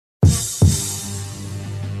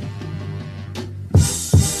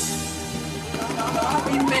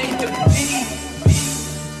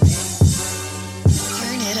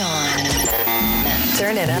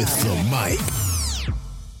Turn it up. With the mic.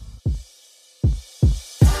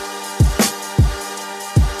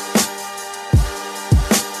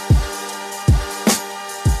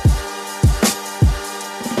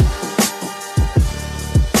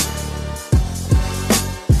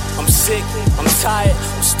 I'm sick, I'm tired,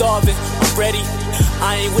 I'm starving, I'm ready.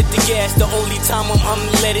 I ain't with the gas, the only time I'm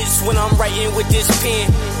unleaded is when I'm writing with this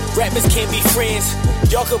pen. Rappers can't be friends,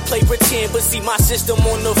 y'all can play pretend, but see my system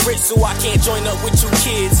on the fritz, so I can't join up with you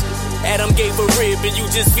kids. Adam gave a rib and you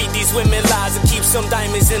just feed these women lies and keep some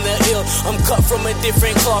diamonds in the ill. I'm cut from a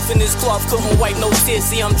different cloth and this cloth couldn't wipe no tears.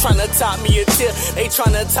 See, I'm trying to top me a tip, they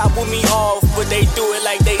trying to topple me off, but they do it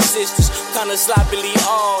like they sisters, kinda sloppily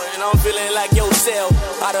all. And I'm feeling like yourself,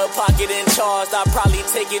 out of pocket and charged. I probably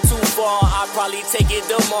take it too far, I probably take it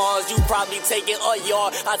to Mars. You probably take it a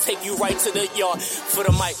yard, I take you right to the yard. For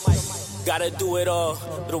the mic, gotta do it all,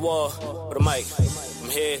 for the wall, for the mic. I'm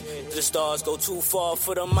here to the stars, go too far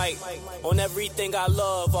for the mic. On everything I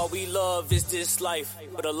love, all we love is this life.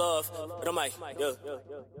 For the love, for the mic, yeah.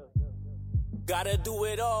 Gotta do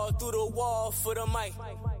it all through the wall for the mic.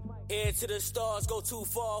 Here to the stars, go too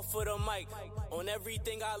far for the mic. On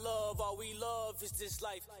everything I love, all we love is this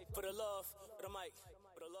life. For the love, for the mic.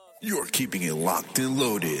 You're keeping it locked and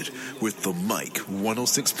loaded with the mic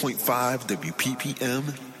 106.5 WPPM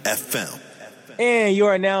FM. And you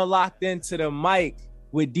are now locked into the mic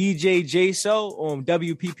with DJ J-So on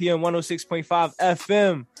WPPM 106.5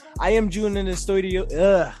 FM. I am joined in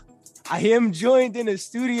the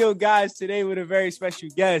studio, guys, today with a very special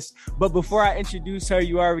guest. But before I introduce her,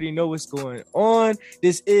 you already know what's going on.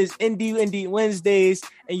 This is Indie Wednesdays,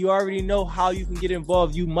 and you already know how you can get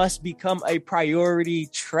involved. You must become a priority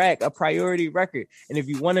track, a priority record. And if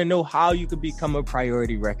you want to know how you can become a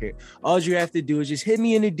priority record, all you have to do is just hit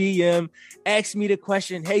me in the DM, ask me the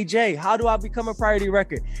question, hey, Jay, how do I become a priority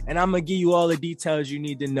record? And I'm going to give you all the details you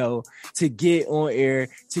need to know to get on air,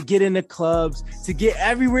 to get in the clubs, to get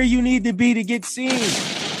everywhere you need to be to get seen.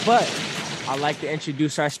 But I'd like to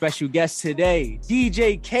introduce our special guest today,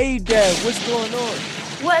 DJ Kdev. What's going on?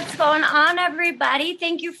 What's going on, everybody?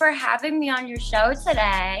 Thank you for having me on your show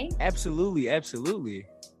today. Absolutely.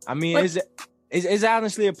 I mean, it's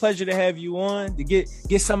honestly a pleasure to have you on, to get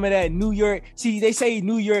some of that New York. See, they say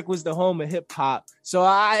New York was the home of hip hop, so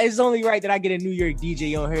it's only right that I get a New York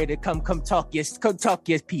DJ on here to come talk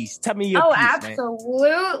your piece. Tell me your piece,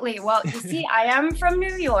 absolutely. Man. Well, you see, I am from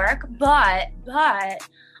New York, but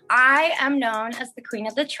I am known as the Queen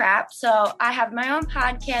of the Trap. So I have my own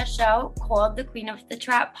podcast show called the Queen of the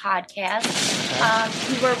Trap Podcast.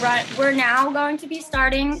 We're now going to be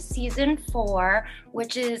starting season 4,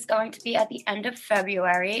 which is going to be at the end of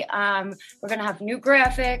February. We're going to have new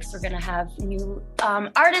graphics. We're going to have new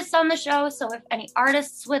artists on the show. So if any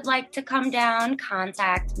artists would like to come down,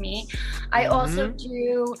 contact me. I also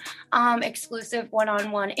do exclusive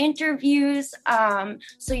one-on-one interviews.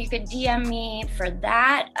 So you could DM me for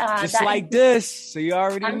that. Just like this. So you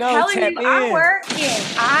already know. I'm telling you, I'm working.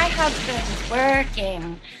 I have been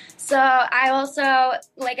working. So I also,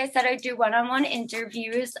 like I said, I do one-on-one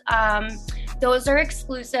interviews. Those are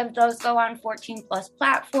exclusive. Those go on 14 plus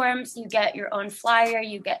platforms. You get your own flyer.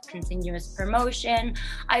 You get continuous promotion.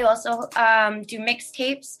 I also do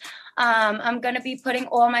mixtapes. I'm going to be putting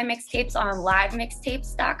all my mixtapes on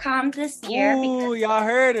livemixtapes.com this year. Ooh, y'all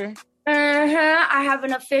heard her. I have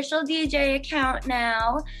an official DJ account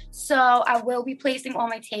now, so I will be placing all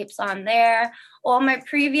my tapes on there. All my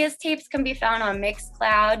previous tapes can be found on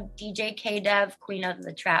Mixcloud, DJ Kdev, Queen of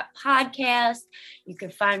the Trap Podcast. You can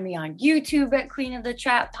find me on YouTube at Queen of the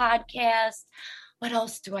Trap Podcast. What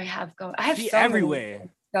else do I have going? I have so everywhere.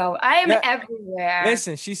 So I am everywhere.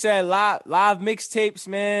 Listen, she said live mixtapes,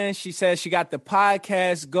 man. She said she got the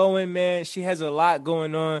podcast going, man. She has a lot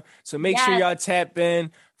going on. So make sure y'all tap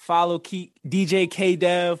in. Follow DJ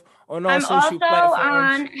Kdev on all social platforms.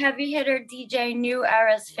 I'm also on Heavy Hitter DJ New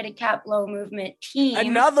Era's Fitted Cap Low Movement team.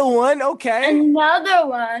 Another one, okay. Another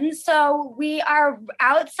one. So we are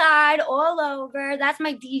outside all over. That's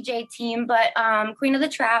my DJ team, but Queen of the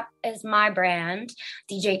Trap is my brand.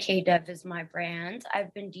 DJ Kdev is my brand.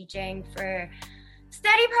 I've been DJing for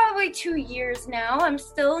steady probably 2 years now. I'm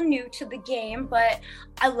still new to the game, but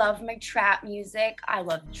I love my trap music. I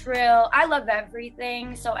love drill. I love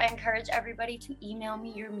everything. So I encourage everybody to email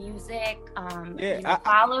me your music.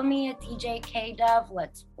 Follow me at DJ Kdev.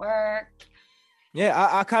 Let's work. Yeah,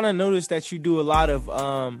 I kind of noticed that you do a lot of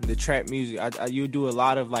the trap music. You do a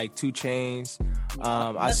lot of like 2 Chainz.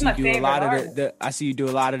 I see you do a lot of I see you do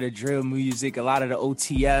a lot of the drill music, a lot of the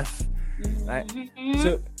OTF. Right?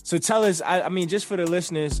 So tell us, I mean, just for the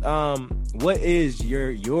listeners, what is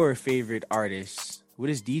your favorite artist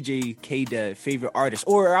DJ Kdev favorite artist,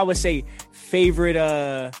 or I would say favorite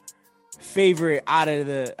out of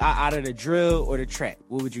the drill or the trap?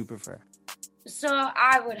 What would you prefer? So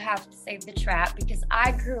I would have to say the trap, because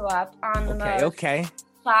I grew up on the most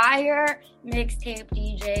fire mixtape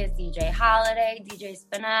DJs, DJ Holiday, DJ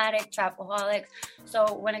Spinatic, Trapaholics.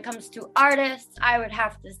 So when it comes to artists, I would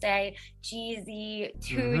have to say Jeezy,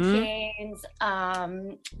 2 Chainz,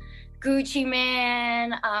 Gucci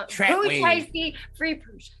Man, Pooh Shiesty, Free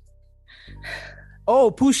Pooh Shiesty.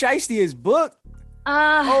 Oh, Pooh Shiesty is booked?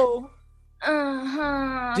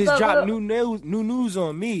 Just dropped new news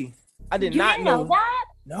on me. I did not know that.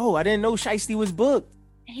 No, I didn't know Shiesty was booked.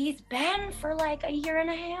 He's been for like a year and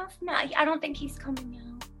a half now. I don't think he's coming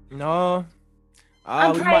out. No.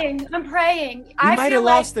 I'm praying. We might have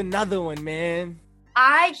lost another one, man.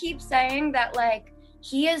 I keep saying that, like,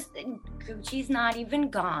 Gucci's not even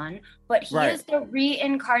gone, but he is the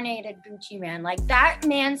reincarnated Gucci Man. Like, that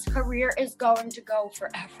man's career is going to go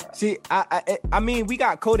forever. See, I mean, we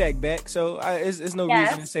got Kodak back, so it's no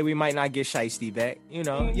reason to say we might not get Shiesty back. You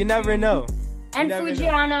know, you never know. And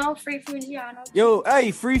Fujiano, free Fujiano. Yo,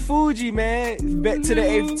 hey, free Fuji, man. Back to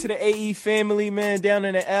the AE family, man, down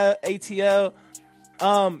in the ATL.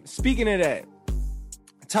 Speaking of that,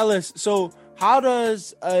 tell us, so how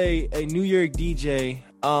does a New York DJ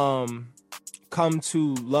come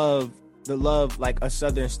to love like a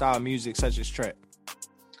Southern style music such as trap?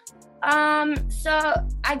 So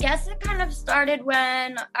I guess it kind of started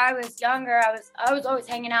when I was younger. I was always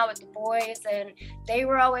hanging out with the boys, and they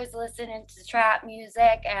were always listening to trap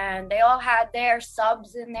music, and they all had their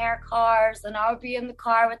subs in their cars, and I would be in the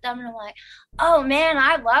car with them, and I'm like, oh man,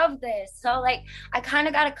 I love this. So like, I kind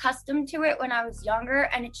of got accustomed to it when I was younger,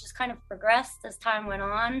 and it just kind of progressed as time went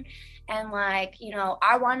on. And like, you know,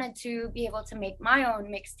 I wanted to be able to make my own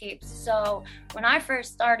mixtapes. So when I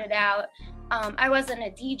first started out, I wasn't a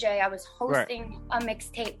DJ. I was hosting a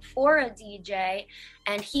mixtape for a DJ,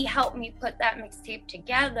 and he helped me put that mixtape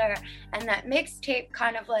together. And that mixtape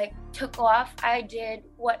kind of like took off. I did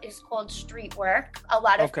what is called street work. A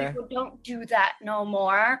lot of people don't do that no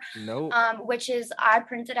more. Nope. Which is, I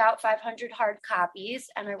printed out 500 hard copies,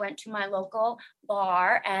 and I went to my local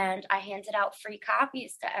bar and I handed out free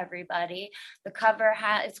copies to everybody. The cover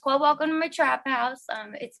it's called Welcome to My Trap House.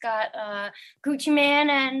 It's got Gucci Man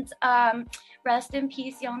and rest in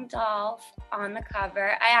peace Young Dolph on the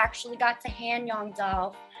cover. I actually got to hand Young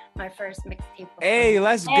Dolph my first mixtape. Hey,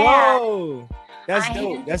 let's go. That's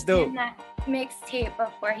dope. That's dope. That mixtape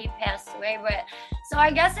before he passed away. But so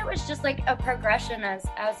I guess it was just like a progression as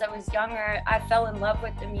I was younger. I fell in love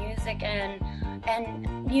with the music, and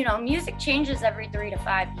you know, music changes every 3 to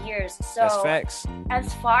 5 years. So that's facts.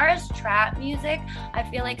 As far as trap music, I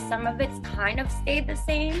feel like some of it's kind of stayed the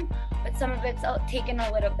same, but some of it's taken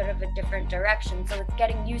a little bit of a different direction. So it's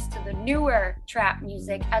getting used to the newer trap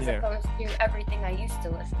music as opposed to everything I used to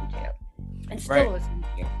listen to and still listen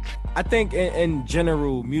to. I think in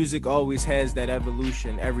general, music always has that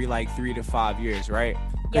evolution every like 3 to 5 years, right?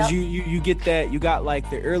 Because you get that, you got like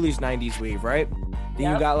the early 90s wave, right?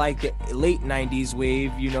 Then you got like the late 90s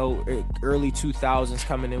wave, you know, early 2000s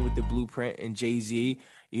coming in with the Blueprint and Jay-Z,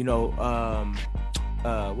 you know,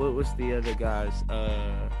 what was the other guys?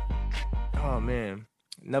 Oh man,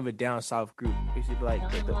 another down south group. Basically like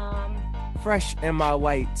the Fresh and My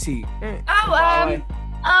White Tee.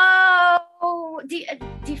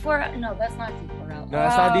 D4. No, that's not D4L. No,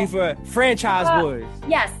 that's not D4. Franchise Boys.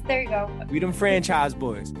 Yes, there you go. We them Franchise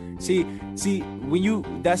Boys. See, when you,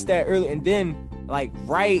 that's that early, and then like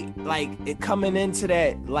it coming into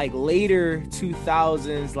that like later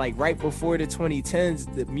 2000s, like right before the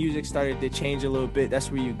 2010s, the music started to change a little bit.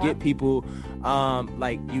 That's where you get people,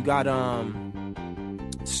 like you got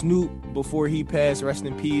Snoop before he passed, rest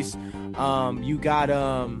in peace. You got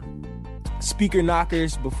Speaker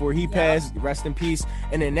Knockers before he passed, rest in peace.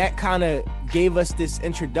 And then that kind of gave us this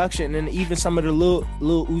introduction, and even some of the Lil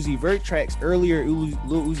Uzi Vert tracks, earlier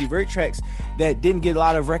Lil Uzi Vert tracks that didn't get a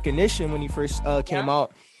lot of recognition when he first came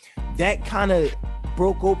out. That kind of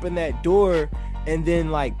broke open that door, and then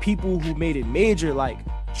like people who made it major, like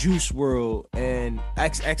Juice WRLD and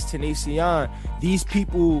XXXTentacion, these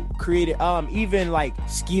people created even like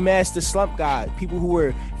Ski Master Slump God, people who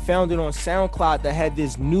were founded on SoundCloud that had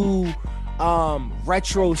this new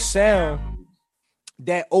retro sound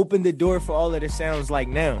that opened the door for all of the sounds like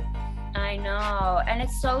now. I know, and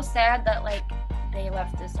it's so sad that like they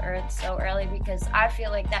left this earth so early, because I feel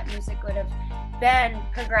like that music would have been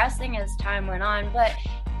progressing as time went on. But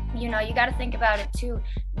you know, you got to think about it too.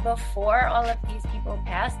 Before all of these people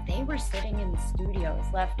passed, they were sitting in the studios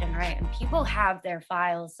left and right, and people have their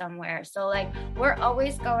files somewhere. So like, we're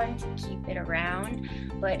always going to keep it around,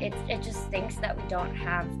 but it just stinks that we don't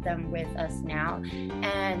have them with us now.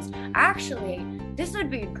 And actually, this would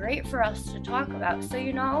be great for us to talk about. So,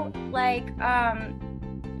 you know, like,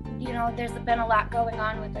 you know, there's been a lot going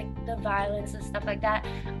on with like the violence and stuff like that.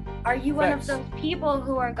 Are you one of those people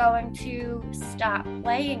who are going to stop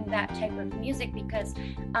playing that type of music? Because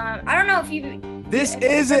I don't know if you... This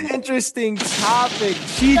is an interesting topic.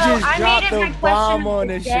 She just dropped the bomb on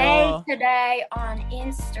the show. Today on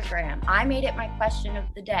Instagram, I made it my question of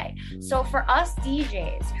the day. So for us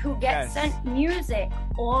DJs who get sent music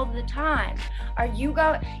all the time, are you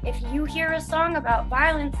if you hear a song about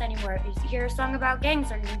violence anymore, if you hear a song about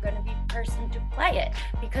gangs, are you going to be the person to play it?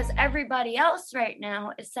 Because everybody else right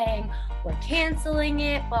now is saying we're canceling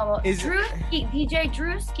it, blah blah. DJ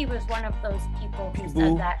Drewski was one of those people who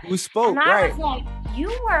said that. Who spoke, and I was like, you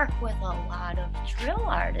work with a lot of drill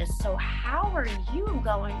artists, so how are you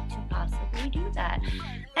going to possibly do that?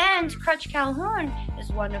 And Crutch Calhoun is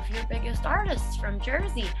one of your biggest artists from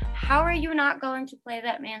Jersey. How are you not going to play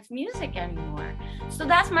that man's music anymore? So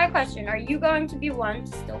that's my question. Are you going to be one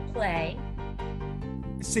to still play?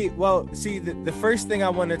 See, the first thing I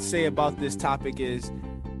want to say about this topic is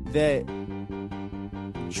that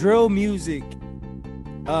drill music,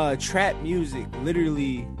 trap music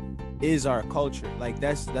literally is our culture. Like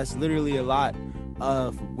that's literally a lot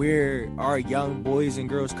of where our young boys and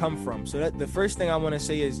girls come from. So that the first thing I want to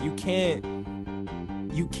say is you can't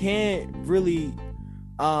really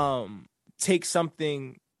take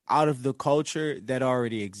something out of the culture that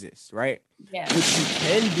already exists, right? Yeah. What you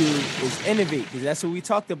can do is innovate, because that's what we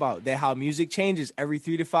talked about, that how music changes every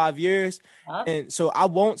 3 to 5 years. And so I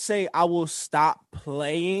won't say I will stop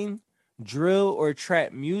playing drill or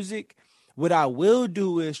trap music. What I will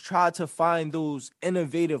do is try to find those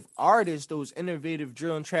innovative artists, those innovative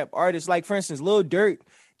drill and trap artists. Like, for instance, Lil Durk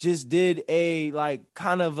just did a, like,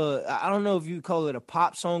 kind of a, I don't know if you call it a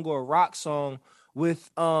pop song or a rock song with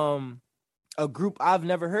a group I've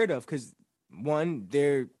never heard of, because one,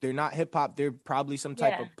 they're not hip hop, they're probably some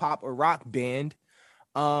type of pop or rock band.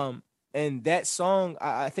 And that song,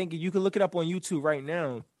 I think you can look it up on YouTube right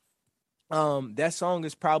now. That song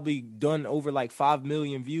is probably done over like 5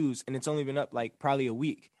 million views, and it's only been up like probably a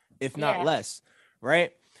week, if not less,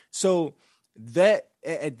 right? So that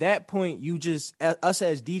at that point, you just, us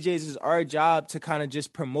as DJs, is our job to kind of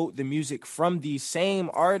just promote the music from these same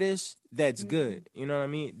artists that's good. You know what I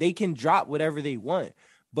mean? They can drop whatever they want,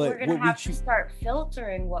 but we're gonna have to start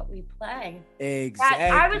filtering what we play. Exactly.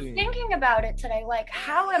 I was thinking about it today. Like,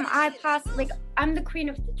 how am I possibly? Like, I'm the queen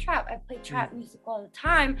of the trap. I play trap music all the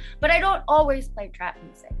time, but I don't always play trap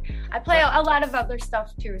music. I play a lot of other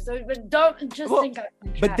stuff too. So, but don't just think of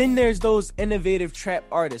trap. But then there's those innovative trap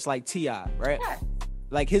artists like T.I., right? Yeah.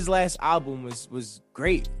 Like, his last album was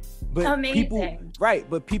great. But amazing.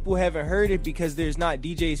 But people haven't heard it because there's not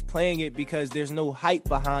DJs playing it, because there's no hype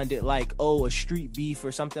behind it, like, a street beef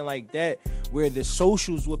or something like that, where the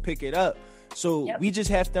socials will pick it up. So we just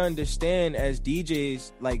have to understand as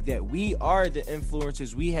DJs, like, that we are the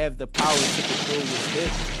influencers. We have the power to control what's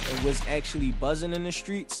hip and what's actually buzzing in the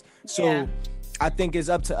streets. So I think it's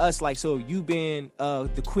up to us. Like, so you being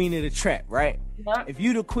the queen of the trap, right? Yep. If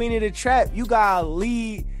you the queen of the trap, you gotta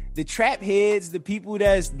lead the trap heads, the people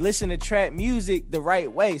that's listen to trap music, the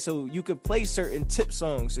right way. So you could play certain tip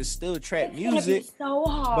songs. It's still trap music. It's gonna be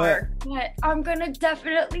so hard, but I'm gonna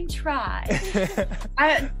definitely try.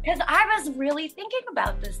 Because I was really thinking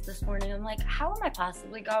about this morning. I'm like, how am I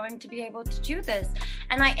possibly going to be able to do this?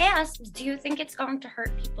 And I asked, do you think it's going to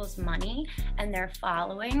hurt people's money and their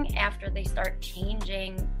following after they start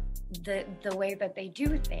changing the way that they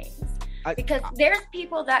do things? Because there's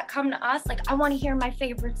people that come to us like, I want to hear my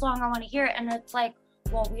favorite song, I want to hear it, and it's like,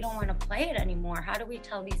 well, we don't want to play it anymore. How do we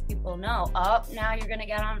tell these people no? Now you're gonna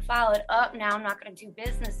get unfollowed. Now I'm not gonna do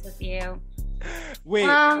business with you. Wait,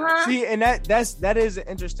 see, and that is an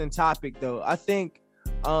interesting topic, though. I think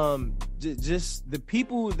just the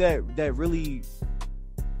people that really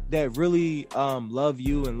love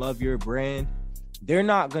you and love your brand, they're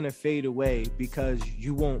not going to fade away because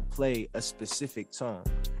you won't play a specific song,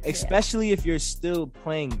 especially if you're still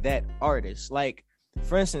playing that artist. Like,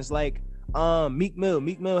 for instance, like Meek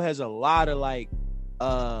Mill has a lot of like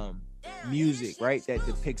music, right, that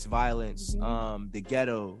depicts violence, the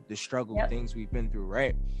ghetto, the struggle, things we've been through,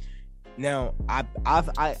 right? Now,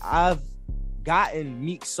 I've gotten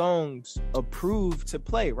Meek songs approved to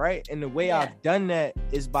play, right? And the way I've done that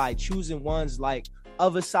is by choosing ones like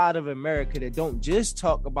other side of America that don't just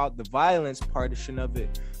talk about the violence portion of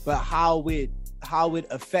it, but how it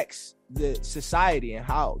affects the society and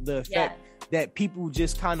how the effect that people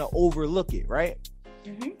just kind of overlook it, right?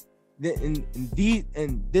 Mm-hmm.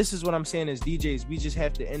 And this is what I'm saying as DJs, we just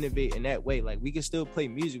have to innovate in that way. Like, we can still play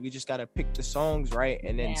music, we just gotta pick the songs right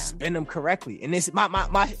and then spin them correctly. And this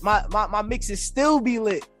my mixes still be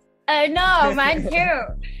lit. I know, mine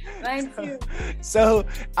too. So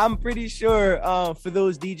I'm pretty sure for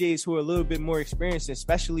those DJs who are a little bit more experienced,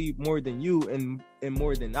 especially more than you and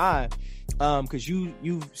more than I, because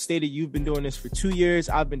you've stated you've been doing this for 2 years,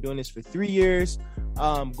 I've been doing this for 3 years,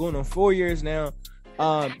 going on 4 years now.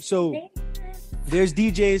 So there's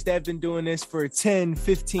DJs that have been doing this for 10,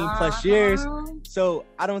 15 plus years. So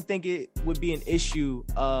I don't think it would be an issue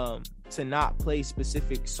to not play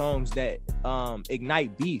specific songs that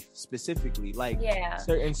ignite beef specifically, like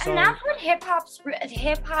certain songs. And that's what hip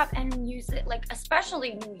hop and music, like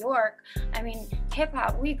especially New York. I mean, hip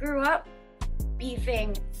hop, we grew up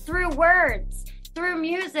beefing through words, through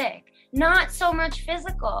music, not so much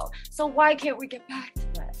physical. So why can't we get back to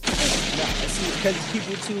that? Because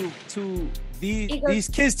people these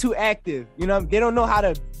kids too active, you know, they don't know how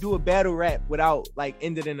to do a battle rap without like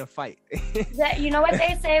ending in a fight. You know what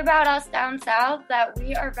they say about us down south, that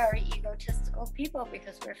we are very egotistical people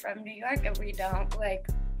because we're from New York and we don't like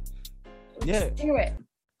do it.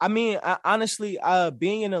 I mean, honestly,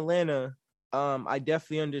 being in Atlanta, I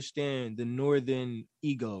definitely understand the northern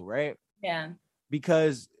ego, right? Yeah.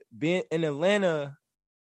 Because being in Atlanta,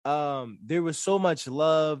 there was so much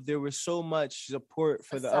love, there was so much support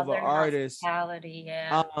for the other artists.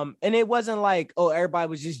 And it wasn't like, oh, everybody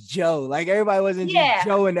was just Joe. Like, everybody wasn't just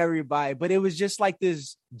Joe and everybody, but it was just like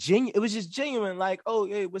this it was just genuine, like, oh,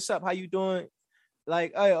 hey, what's up? How you doing?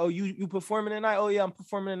 Like, oh, you performing tonight? Oh yeah, I'm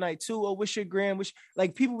performing tonight too. Oh, what's your gram?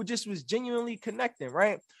 Like, people was genuinely connecting,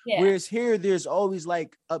 right? Yeah. Whereas here, there's always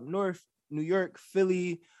like up north, New York,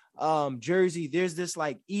 Philly, Jersey, there's this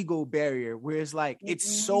like ego barrier where it's like it's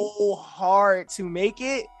so hard to make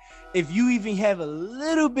it. If you even have a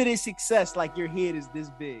little bit of success, like your head is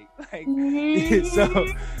this big, like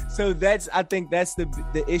so that's, I think that's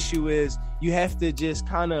the issue, is you have to just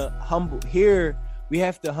kind of we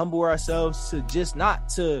have to humble ourselves to just not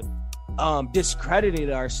to discredit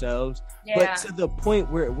ourselves, but to the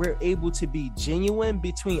point where we're able to be genuine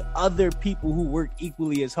between other people who work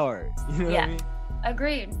equally as hard. You know what I mean?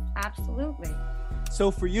 Agreed. Absolutely.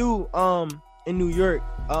 So for you, in New York,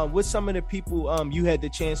 what's some of the people you had the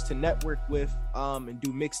chance to network with and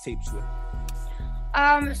do mixtapes with?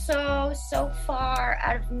 So far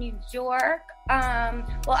out of New York,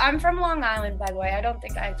 well, I'm from Long Island, by the way. I don't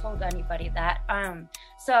think I told anybody that.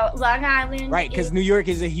 So Long Island, right? Because New York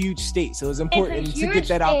is a huge state, so it's important to get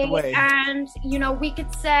that out the way. And you know, we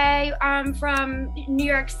could say I'm from New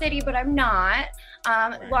York City, but I'm not.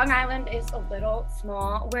 Long Island is a little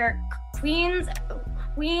small. We're Queens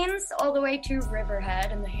all the way to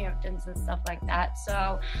Riverhead and the Hamptons and stuff like that.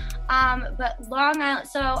 So, but Long Island.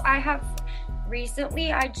 So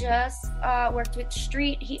recently I just worked with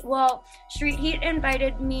Street Heat. Well, Street Heat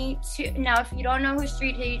invited me to. Now, if you don't know who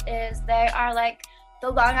Street Heat is, they are like the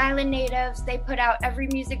Long Island natives. They put out every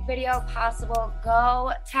music video possible.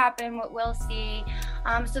 Go tap in with Will C.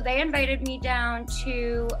 So they invited me down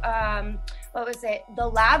to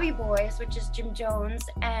the Lobby Boys, which is Jim Jones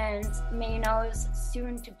and Mano's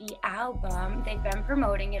soon-to-be album. They've been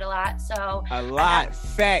promoting it a lot.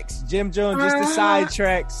 Facts. Jim Jones, just a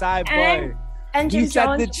sidebar. And Jim set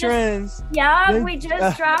Jones the trends. We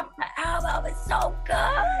just dropped the album. It's so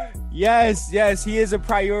good. Yes, he is a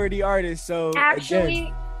priority artist. So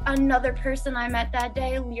actually, another person I met that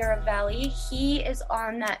day, Lyra Valley, he is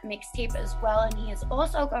on that mixtape as well, and he is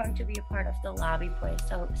also going to be a part of the Lobby Boys.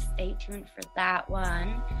 So stay tuned for that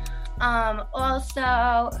one.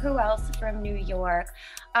 Also, who else from New York?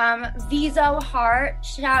 Vizo Hart.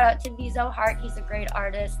 Shout out to Vizo Hart. He's a great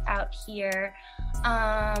artist out here.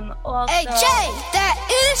 Also, hey Jay, that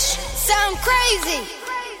ish sound crazy.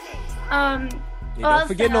 Don't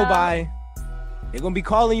forget nobody. They're gonna be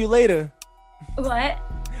calling you later. What?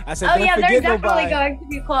 I said, don't forget they're definitely nobody. going to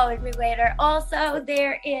be calling me later. Also,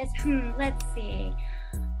 there is, let's see.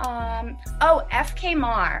 FK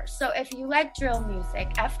Mar. So if you like drill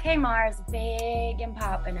music, FK Mar is big and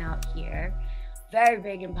popping out here. Very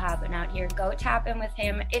big and popping out here. Go tap in with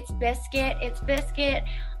him. It's Biscuit.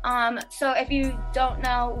 So if you don't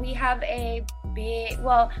know, we have we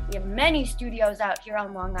have many studios out here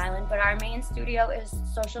on Long Island, but our main studio is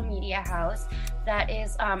Social Media House. That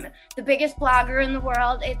is the biggest blogger in the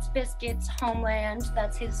world. It's Biscuit's homeland.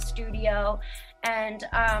 That's his studio. And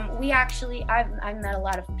I've met a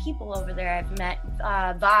lot of people over there. I've met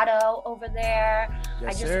Vado over there. Yes,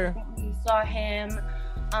 I just sir. recently saw him.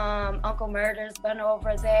 Uncle Murder's been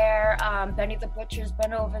over there. Benny the Butcher's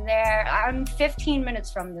been over there. I'm 15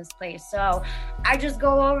 minutes from this place, so I just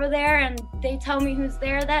go over there and they tell me who's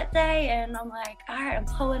there that day, and I'm like, all right, I'm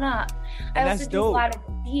pulling up. I also do a lot of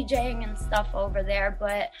DJing and stuff over there,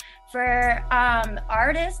 but for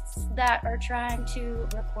artists that are trying to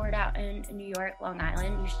record out in New York, Long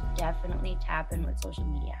Island, you should definitely tap in with social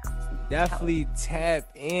media houses. Definitely tap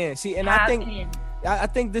in. See, and Tap I think in. I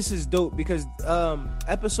think this is dope because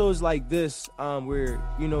episodes like this, where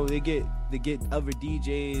they get other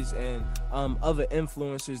DJs and other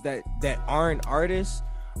influencers that aren't artists,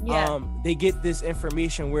 they get this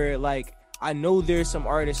information where, like, I know there's some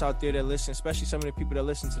artists out there that listen, especially some of the people that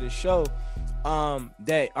listen to the show,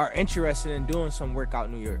 that are interested in doing some work out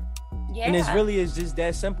in New York. Yeah. And it's just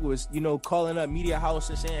that simple. It's calling up media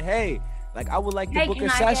house and saying, hey, like, I would like to book a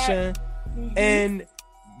session, and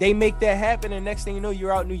they make that happen, and next thing you know,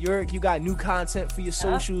 you're out in New York, you got new content for your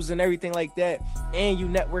socials and everything like that, and you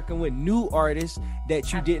networking with new artists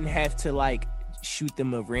that you didn't have to, like, shoot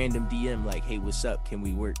them a random DM like, hey, what's up, can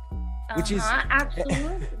we work? Which is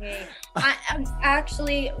absolutely. I'm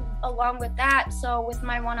actually, along with that, so with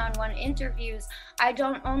my one-on-one interviews, I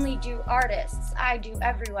don't only do artists, I do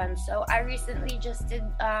everyone. So I recently just did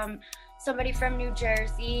somebody from New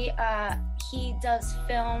Jersey. He does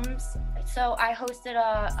films, so I hosted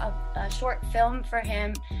a short film for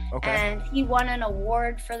him, and he won an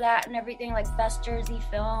award for that and everything, like Best Jersey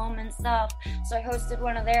Film and stuff. So I hosted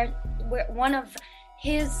one of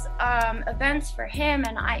his events for him,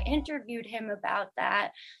 and I interviewed him about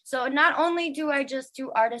that. So not only do I just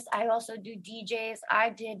do artists, I also do DJs. I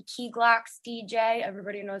did Key Glock's DJ.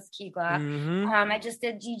 Everybody knows Key Glock. I just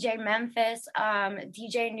did DJ Memphis,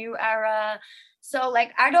 DJ New Era. So,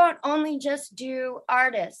 like, I don't only just do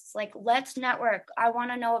artists. Like, let's network. I want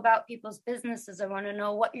to know about people's businesses. I want to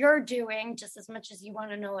know what you're doing just as much as you want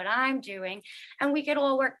to know what I'm doing. And we could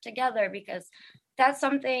all work together, because that's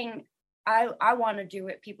something I want to do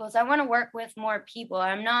with people. So I want to work with more people.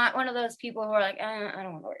 I'm not one of those people who are like, I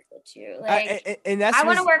don't want to work with you. Like, I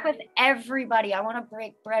want to work with everybody. I want to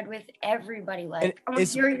break bread with everybody. Like,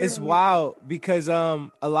 it's wild because a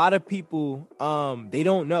lot of people they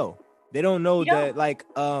don't know. They don't know that, like,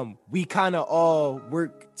 we kind of all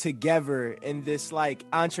work together in this, like,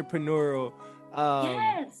 entrepreneurial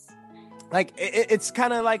like it's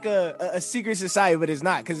kind of like a secret society, but it's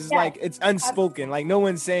not, because it's like it's unspoken. Like, no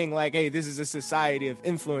one's saying like, hey, this is a society of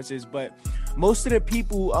influencers, but most of the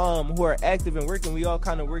people who are active and working, we all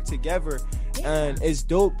kind of work together. And it's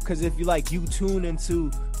dope because if you tune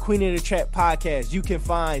into Queen of the Trap podcast, you can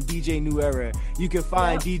find DJ New Era, you can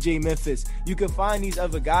find DJ Memphis, you can find these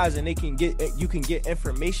other guys, and you can get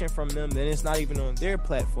information from them that it's not even on their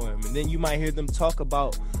platform. And then you might hear them talk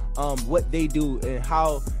about what they do and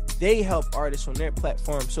how they help artists on their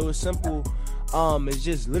platform. So it's simple. It's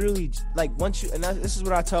just literally like this is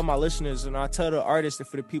what I tell my listeners, and I tell the artists, and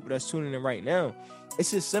for the people that's tuning in right now,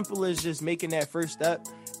 it's as simple as just making that first step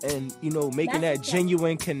and making that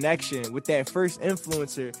genuine connection with that first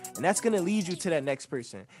influencer, and that's gonna lead you to that next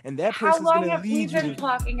person, and that person's gonna lead you. How long have we been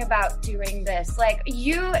talking about doing this? Like,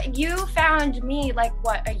 you found me like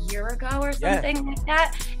a year ago or something like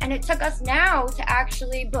that, and it took us now to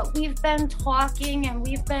actually, but we've been talking and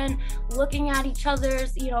we've been looking at each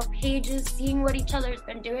other's pages, seeing what each other's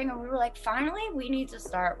been doing, and we were like, finally we need to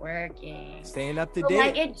start working, staying up to date.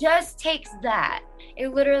 Like, it just takes that. It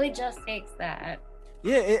literally just takes that.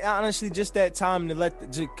 Yeah, it honestly just that time to let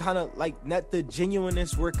the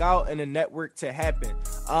genuineness work out and the network to happen.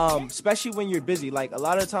 Especially when you're busy. Like, a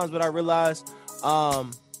lot of times what I realize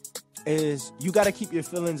is you got to keep your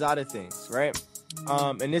feelings out of things, right?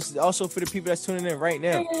 And this is also for the people that's tuning in right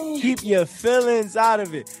now. Keep your feelings out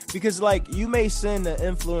of it, because like you may send the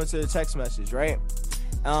influencer a text message, right?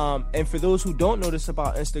 And for those who don't know this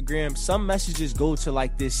about Instagram, some messages go to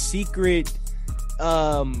like this secret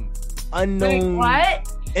unknown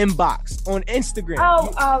inbox on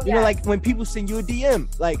Instagram. You know, like when people send you a DM,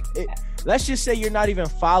 like let's just say you're not even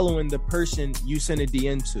following the person you send a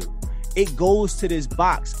DM to. It goes to this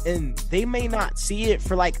box, and they may not see it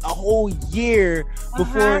for like a whole year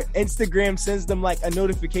before Instagram sends them like a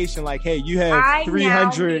notification like, hey, you have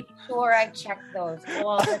 300. Sure, I check those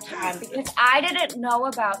all the time because I didn't know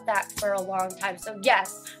about that for a long time. So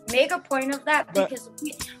yes, make a point of that, because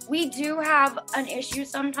we do have an issue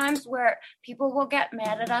sometimes where people will get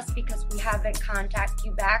mad at us because we haven't contacted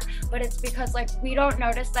you back, but it's because like we don't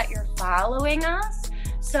notice that you're following us.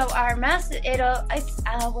 So our message,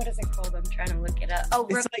 what is it called? I'm trying to look it up. Oh,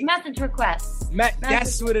 message requests.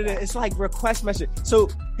 That's what it is. It's like request message. So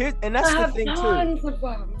here, and that's the thing too.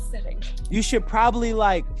 I'm sitting. You should probably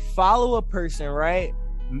like follow a person, right?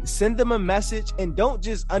 Send them a message and don't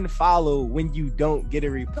just unfollow when you don't get a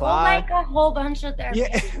reply. Like a whole bunch of their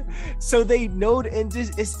so they know, and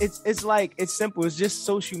just it's like, it's simple. It's just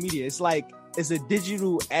social media. It's like, it's a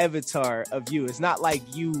digital avatar of you. It's not like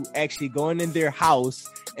you actually going in their house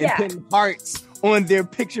and putting hearts on their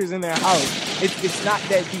pictures in their house. It's not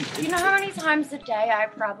that deep. You know how many times a day I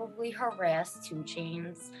probably harass 2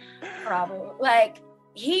 Chainz? Probably. Like,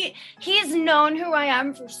 he's known who I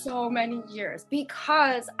am for so many years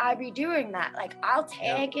because I be doing that. Like, I'll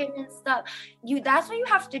tag him and stuff. That's what you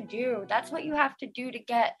have to do. That's what you have to do to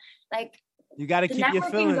get, like, you got to keep your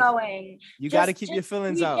feelings going. You got to keep your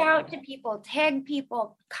feelings out. Reach out to people, tag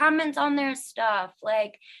people, comment on their stuff,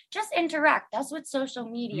 like, just interact. That's what social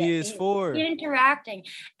media is for. Interacting.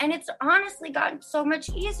 And it's honestly gotten so much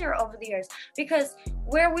easier over the years because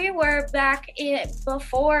where we were back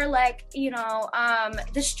before, like,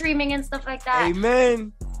 the streaming and stuff like that.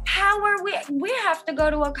 Amen. How are we have to go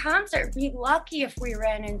to a concert, be lucky if we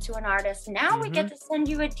ran into an artist. Now we get to send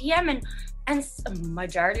you a DM and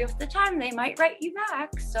majority of the time they might write you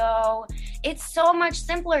back. So it's so much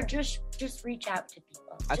simpler. Just reach out to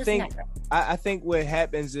people. I think what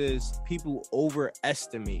happens is people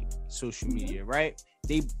overestimate social media, right?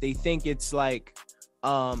 They think it's like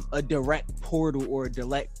a direct portal or a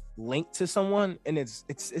direct link to someone, and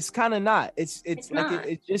it's kind of not. It's like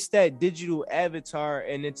it's just that digital avatar,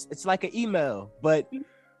 and it's like an email, but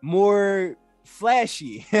more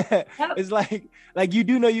flashy. It's like you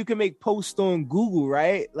do know you can make posts on Google,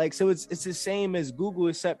 right? Like, so it's the same as Google,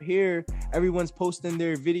 except here everyone's posting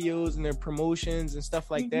their videos and their promotions and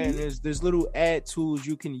stuff like that, and there's little ad tools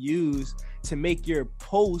you can use to make your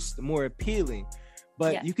post more appealing.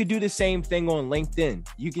 But you can do the same thing on LinkedIn.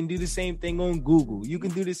 You can do the same thing on Google. You can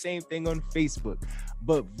do the same thing on Facebook.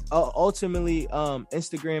 But ultimately,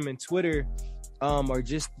 Instagram and Twitter are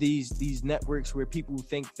just these networks where people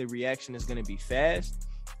think the reaction is going to be fast.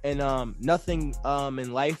 And nothing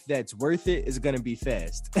in life that's worth it is going to be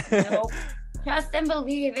fast. Nope. Trust and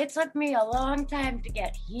believe. It took me a long time to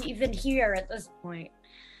get even here at this point.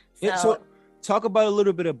 So talk about a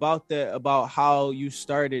little bit about that, about how you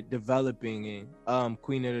started developing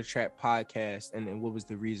Queen of the Trap podcast and what was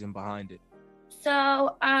the reason behind it.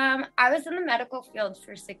 So I was in the medical field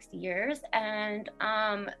for 6 years, and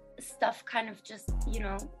stuff kind of just,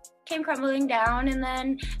 came crumbling down, and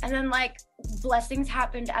then like blessings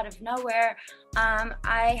happened out of nowhere.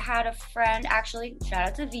 I had a friend, actually, shout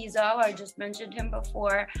out to Vizo, I just mentioned him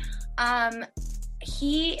before.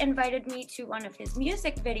 He invited me to one of his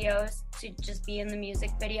music videos to just be in the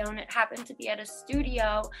music video, and it happened to be at a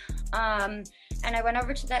studio. And I went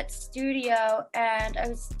over to that studio, and I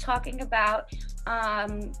was talking about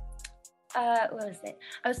what was it?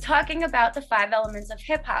 I was talking about the 5 elements of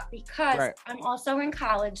hip hop because I'm also in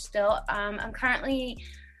college still.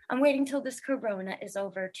 I'm waiting till this corona is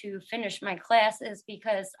over to finish my classes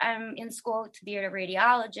because I'm in school to be a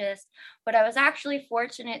radiologist. But I was actually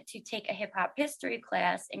fortunate to take a hip hop history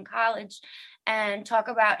class in college and talk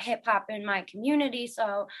about hip hop in my community.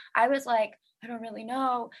 So I was like, I don't really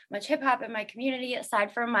know much hip hop in my community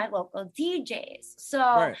aside from my local DJs.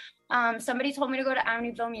 So somebody told me to go to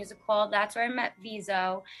Amityville Music Hall. That's where I met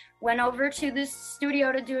Vizo. Went over to the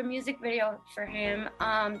studio to do a music video for him.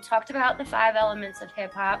 Talked about the 5 elements of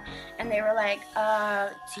hip hop, and they were like,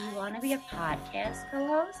 "Do you want to be a podcast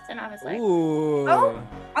co-host?" And I was like, "Ooh. Oh,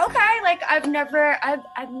 okay." Like I've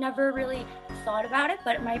never really thought about it,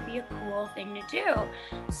 but it might be a cool thing to do.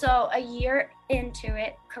 So a year into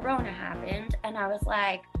it, Corona happened, and I was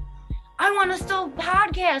like, I want to still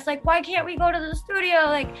podcast. Like, why can't we go to the studio?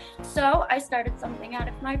 Like, so I started something out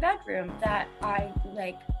of my bedroom that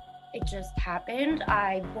it just happened.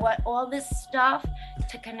 I bought all this stuff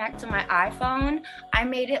to connect to my iPhone. I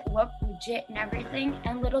made it look legit and everything.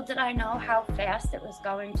 And little did I know how fast it was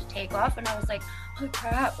going to take off. And I was like, holy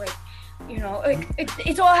crap,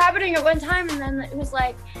 it's all happening at one time. And then it was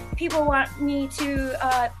like, people want me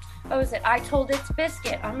to, what was it? I told It's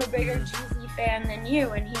Biscuit, I'm a bigger Jeezy fan than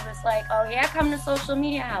you. And he was like, oh yeah, come to Social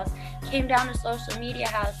Media House. Came down to Social Media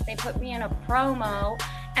House. They put me in a promo,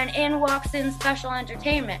 and in walks in Special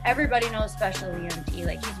Entertainment. Everybody knows Special ENT.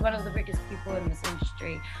 Like, he's one of the biggest people in this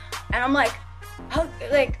industry. And I'm like,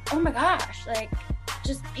 oh my gosh, like,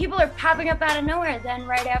 just people are popping up out of nowhere. Then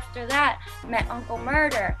right after that, met Uncle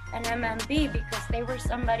Murder and MMB because they were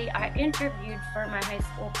somebody I interviewed for my high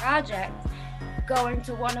school project, going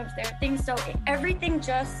to one of their things. So everything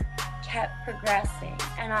just kept progressing.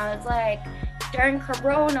 And I was like, during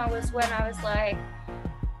Corona was when I was like,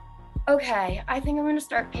 okay, I think I'm going to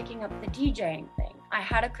start picking up the DJing thing. I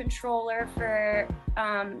had a controller for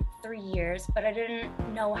 3 years, but I didn't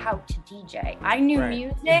know how to DJ. I knew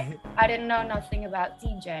music. I didn't know nothing about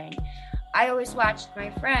DJing. I always watched my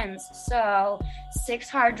friends. So 6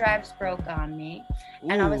 hard drives broke on me.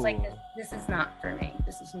 And I was like, this is not for me.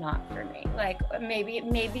 This is not for me. Like maybe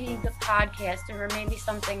the podcasting or maybe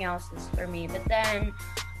something else is for me. But then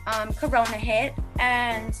Corona hit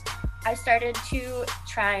and I started to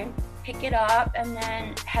try and pick it up, and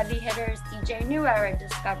then Heavy Hitters DJ New Era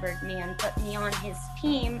discovered me and put me on his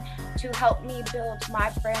team to help me build my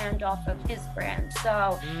brand off of his brand.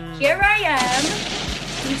 So here I am,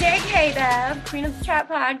 DJ Kdev, Queen of the Trap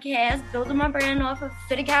podcast, building my brand off of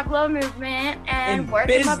City Capital Movement and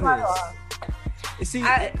working my butt off. See,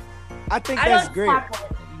 I think that's great.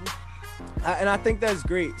 And I think that's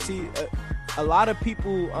great. See, a lot of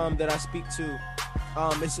people that I speak to,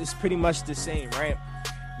 it's pretty much the same, right?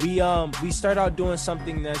 We start out doing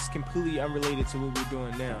something that's completely unrelated to what we're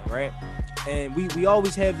doing now, right? And we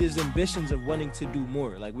always have these ambitions of wanting to do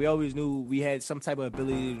more. Like we always knew we had some type of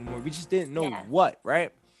ability to do more. We just didn't know what,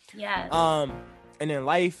 right? Yes. And then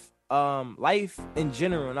life in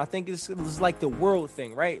general, and I think it's like the world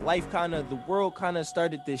thing, right? The world kind of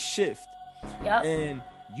started this shift. Yep. And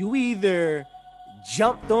you either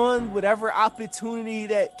jumped on whatever opportunity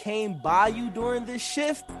that came by you during this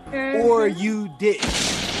shift, or you didn't.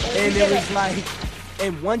 And it was like,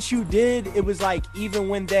 and once you did, it was like, even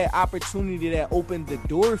when that opportunity that opened the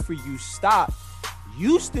door for you stopped,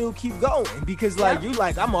 you still keep going because like, you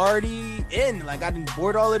like, I'm already in, like I didn't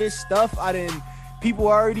board all of this stuff. People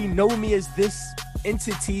already know me as this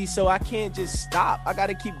entity. So I can't just stop. I got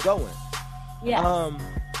to keep going. Yeah.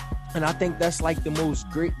 And I think that's like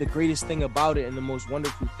the greatest thing about it, and the most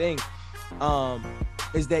wonderful thing,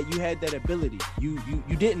 is that you had that ability. You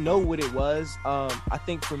didn't know what it was. I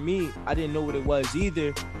think for me, I didn't know what it was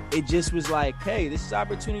either. It just was like, hey, this is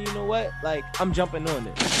opportunity. You know what? Like I'm jumping on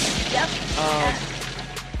it. Yep.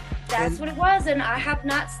 That's what it was, and I have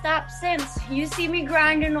not stopped since. You see me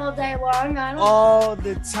grinding all day long. All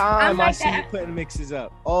the time. I see you putting mixes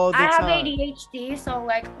up all the time. I have ADHD, so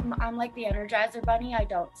like I'm like the Energizer Bunny. I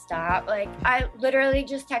don't stop. Like I literally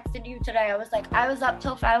just texted you today. I was up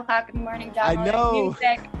till 5 o'clock in the morning downloading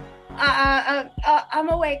music. I'm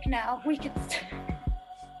awake now. We could.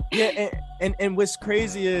 Yeah, and what's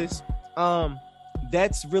crazy is,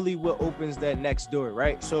 that's really what opens that next door,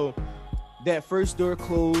 right? So that first door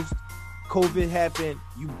closed, COVID happened,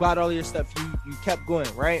 you bought all your stuff, you kept going,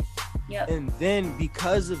 right? Yep. And then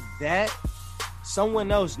because of that,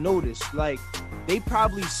 someone else noticed. Like they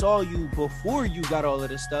probably saw you before you got all of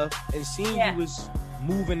this stuff and seen you was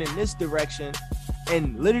moving in this direction,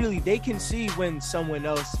 and literally they can see when someone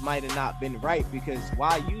else might have not been right, because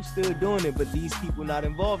why you still doing it but these people not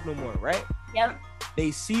involved no more, right? Yep. They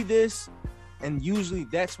see this, and usually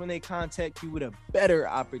that's when they contact you with a better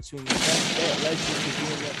opportunity. That led you to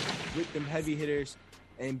being with them heavy hitters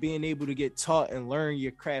and being able to get taught and learn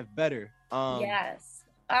your craft better. Yes.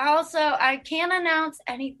 I can't announce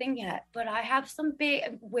anything yet, but I have some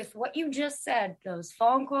big, with what you just said, those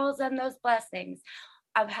phone calls and those blessings.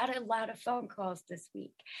 I've had a lot of phone calls this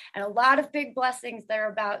week and a lot of big blessings that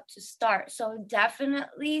are about to start. So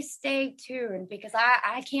definitely stay tuned, because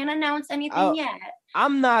I can't announce anything yet.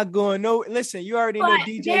 I'm not going listen, you already know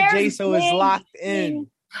DJ Jaso is locked in.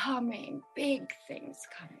 Big things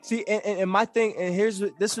coming. See, and my thing, and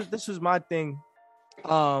this was my thing.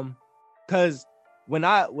 Cause when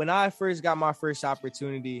I first got my first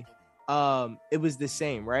opportunity, it was the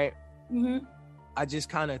same, right? Mm-hmm. I just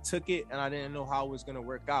kind of took it and I didn't know how it was going to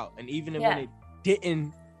work out. And even when it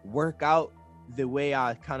didn't work out the way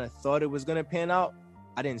I kind of thought it was going to pan out,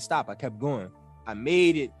 I didn't stop. I kept going. I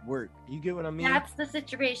made it work. You get what I mean? That's the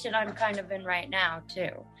situation I'm kind of in right now too.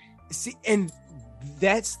 See, and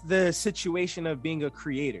that's the situation of being a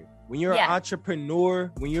creator. When you're an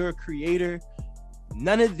entrepreneur, when you're a creator,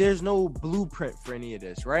 there's no blueprint for any of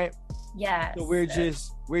this, right? Yeah. So we're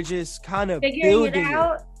just kind of figuring it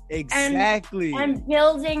out. Exactly. And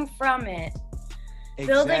building from it.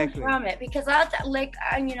 Exactly. Building from it, because I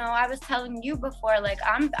was telling you before, like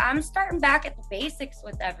I'm starting back at the basics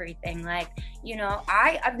with everything. Like,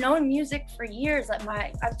 I've known music for years.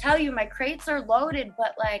 Like I tell you, my crates are loaded,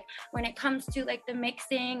 but like when it comes to like the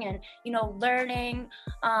mixing and learning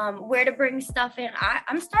where to bring stuff in,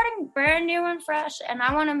 I'm starting brand new and fresh, and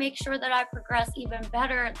I want to make sure that I progress even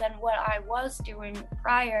better than what I was doing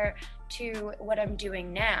prior to what I'm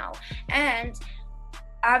doing now. And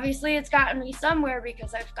obviously it's gotten me somewhere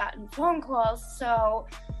because I've gotten phone calls. So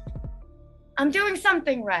I'm doing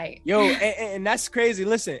something right. Yo, and that's crazy.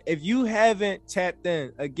 Listen, if you haven't tapped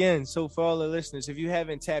in, again, so for all the listeners, if you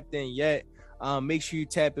haven't tapped in yet, make sure you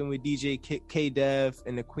tap in with DJ Kdev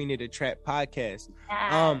and the Queen of the Trap podcast.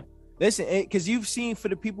 Listen, because you've seen, for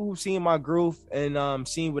the people who've seen my growth and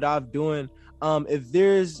seen what I've doing, if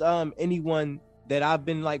there's anyone that I've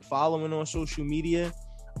been like following on social media,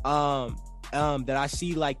 that I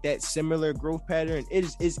see like that similar growth pattern,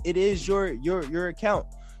 it is your account.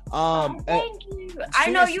 Thank you. I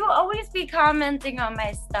know you always be commenting on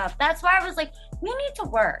my stuff. That's why I was like, we need to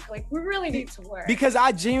work. Like, we really need to work. Because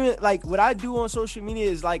I genuinely, like, what I do on social media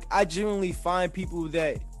is like, I genuinely find people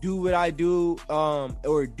that do what I do,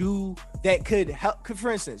 or do that could help.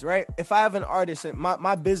 For instance, right? If I have an artist, and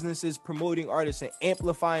my business is promoting artists and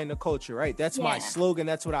amplifying the culture, right? That's my slogan.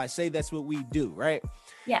 That's what I say. That's what we do, right?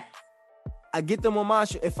 Yeah. I get them on my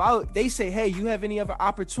show. If they say, hey, you have any other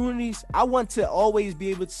opportunities? I want to always be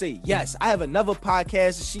able to say, yes, I have another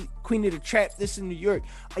podcast. Queen of the Trap, this in New York.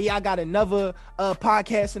 Yeah, I got another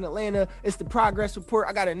podcast in Atlanta. It's the Progress Report.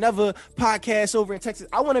 I got another podcast over in Texas.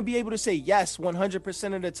 I want to be able to say yes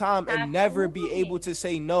 100% of the time and never be able to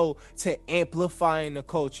say no to amplifying the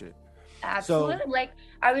culture. Absolutely. So, like,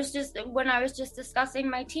 when I was just discussing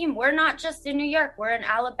my team, we're not just in New York. We're in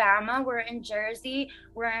Alabama. We're in Jersey.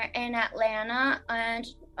 We're in Atlanta. And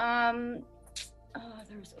there's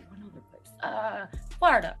one other place.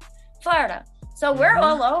 Florida. So we're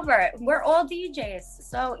all over. We're all DJs.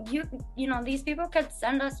 So you know, these people could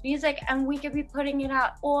send us music and we could be putting it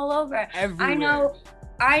out all over. Everywhere.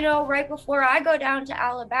 I know right before I go down to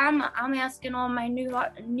Alabama, I'm asking all my New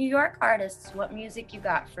York artists, what music you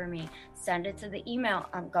got for me? Send it to the email.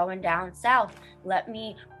 I'm going down south. Let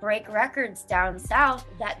me break records down south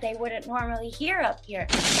that they wouldn't normally hear up here. And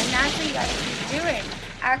that's what you got to keep doing.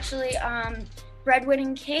 Actually,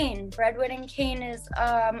 Breadwinning Kane is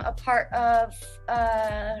a part of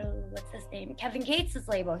what's his name? Kevin Gates'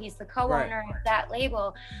 label. He's the co-owner of that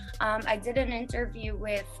label. I did an interview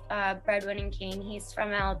with Breadwinning Kane. He's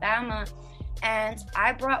from Alabama, and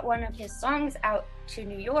I brought one of his songs out to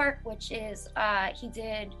New York, which is he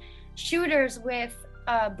did Shooters with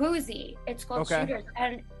Boozy. It's called Shooters,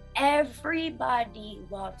 and everybody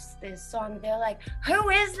loves this song. They're like, who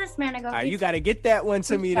is this man? I go, you got to get that one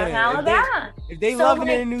to me then. Alabama. If they loving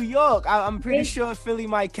it in New York, I'm pretty sure Philly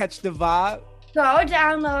might catch the vibe. Go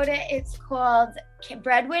download it. It's called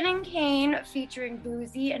Breadwinning Kane featuring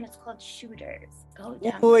Boozy, and it's called Shooters. Go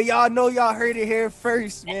download. Oh, y'all know y'all heard it here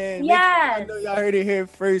first, man. Yes. I know y'all heard it here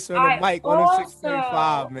first on the mic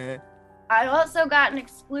 106.5, man. I also got an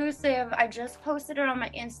exclusive. I just posted it on my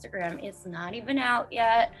Instagram. It's not even out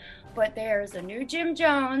yet, but there's a new Jim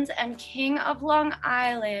Jones and King of Long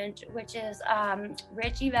Island, which is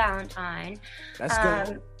Richie Valentine. That's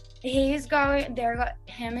good.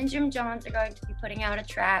 Him and Jim Jones are going to be putting out a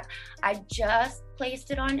track. I just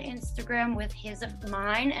placed it on Instagram with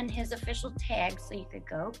mine and his official tag, so you could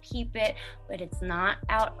go keep it, but it's not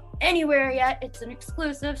out anywhere yet. It's an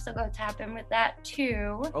exclusive, so go tap in with that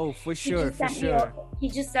too. Oh, for sure. He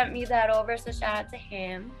just sent me that over, so shout out to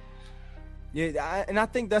him. Yeah, and I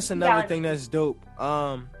think that's another thing that's dope.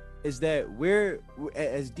 Is that we're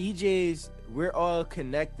as DJs, we're all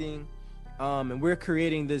connecting. And we're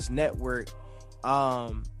creating this network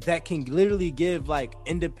that can literally give like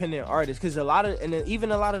independent artists, because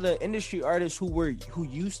even a lot of the industry artists who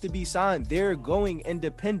used to be signed, they're going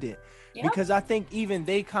independent. Yep. Because I think even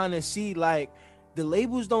they kind of see like the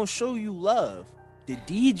labels don't show you love, the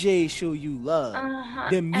DJs show you love,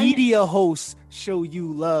 the media hosts show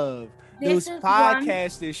you love, those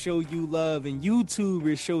podcasters show you love, and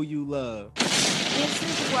YouTubers show you love. This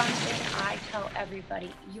is one thing I tell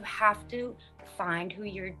everybody. You have to find who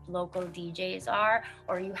your local DJs are,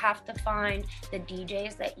 or you have to find the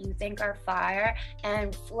DJs that you think are fire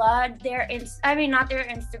and flood their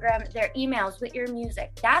emails with your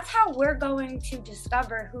music. That's how we're going to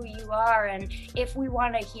discover who you are, and if we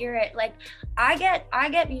want to hear it. Like, I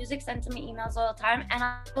get music sent to me emails all the time, and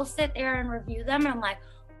I'll sit there and review them, and I'm like,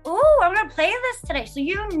 ooh, I'm gonna play this today. So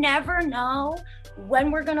you never know when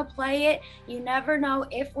we're gonna play it. You never know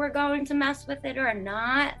if we're going to mess with it or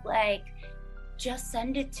not. Like, just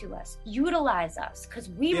send it to us. Utilize us, because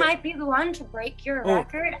we might be the one to break your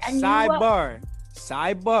record. And sidebar.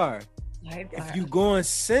 If you go and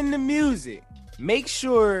send the music, make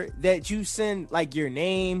sure that you send like your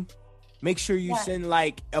name. Make sure you send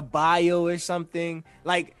like a bio or something.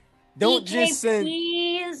 Like, don't just send.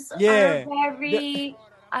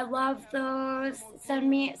 I love those. Send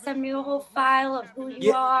me a whole file of who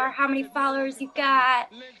you are, how many followers you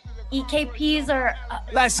got. EKPs are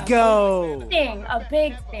Let's go. A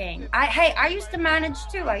big thing. I used to manage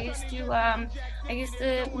too. I used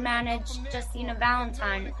to manage Justina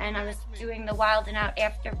Valentine, and I was doing the Wild and Out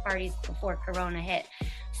after parties before Corona hit.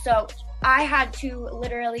 So I had to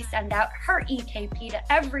literally send out her EKP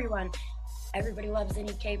to everyone. Everybody loves an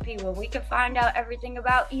EKP. Well, we could find out everything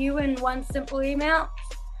about you in one simple email.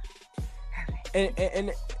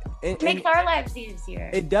 And it makes our lives easier.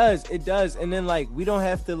 It does. And then like we don't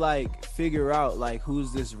have to like figure out like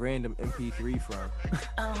who's this random MP3 from.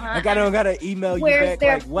 Like I don't gotta email you back.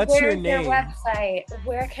 Like what's your name? Their website?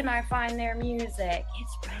 Where can I find their music?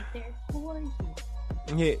 It's right there for you.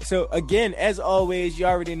 Yeah. So again, as always, you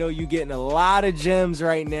already know you getting a lot of gems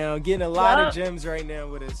right now. Getting a lot of gems right now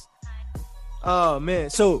with us. Oh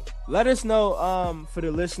man, so let us know for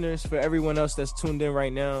the listeners, for everyone else that's tuned in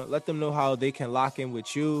right now, let them know how they can lock in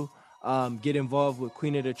with you, get involved with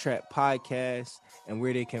Queen of the Trap podcast, and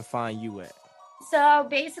where they can find you at. So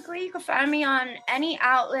basically you can find me on any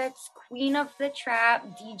outlets, Queen of the Trap,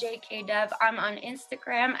 DJ Kdev. I'm on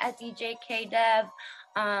Instagram at DJ Kdev.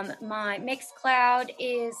 My Mixcloud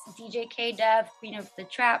is DJ Kdev, Queen of the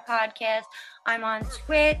Trap podcast. I'm on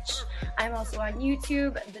Twitch. I'm also on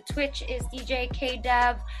YouTube. The Twitch is DJ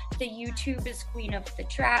Kdev. The YouTube is Queen of the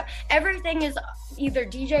Trap. Everything is either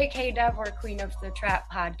DJ Kdev or Queen of the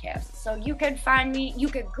Trap podcast. So you can find me. You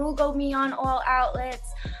could Google me on all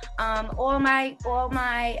outlets. All my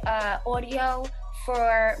audio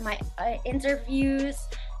for my interviews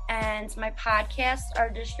and my podcasts are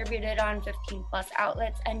distributed on 15 plus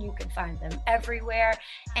outlets, and you can find them everywhere.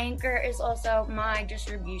 Anchor is also my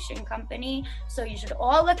distribution company, so you should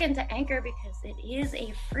all look into Anchor because it is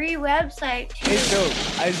a free website too. It's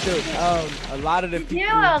dope. A lot of the people do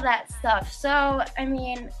all that stuff. So I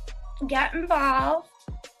mean, get involved,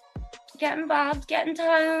 get in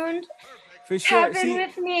tuned. For sure.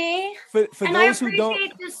 With me. For and those who don't, I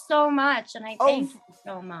appreciate this so much, and I thank you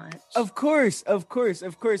so much. Of course,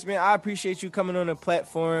 man. I appreciate you coming on the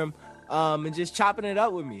platform, and just chopping it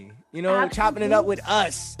up with me. You know, Absolutely. Chopping it up with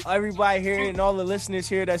us, everybody here, and all the listeners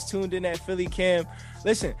here that's tuned in at Philly Cam.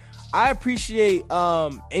 Listen, I appreciate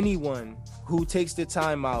anyone who takes the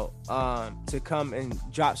time out to come and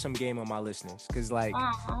drop some game on my listeners, because like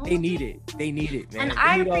they need it, man. And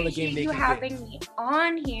I appreciate you having me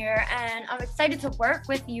on here, and I'm excited to work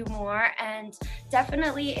with you more. And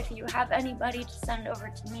definitely, if you have anybody to send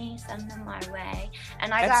over to me, send them my way,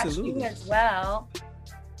 and I got you as well.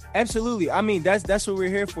 Absolutely. I mean, that's what we're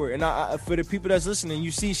here for. And for the people that's listening,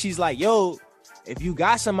 you see, she's like, yo, if you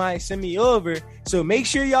got somebody, send me over. So make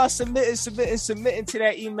sure y'all submitting to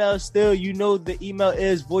that email still. You know the email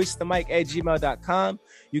is voicethemic@gmail.com.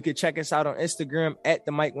 You can check us out on Instagram at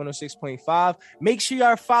the Mic 106.5. Make sure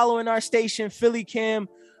y'all following our station, Philly Cam.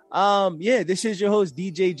 This is your host,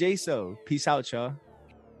 DJ J-So. Peace out, y'all.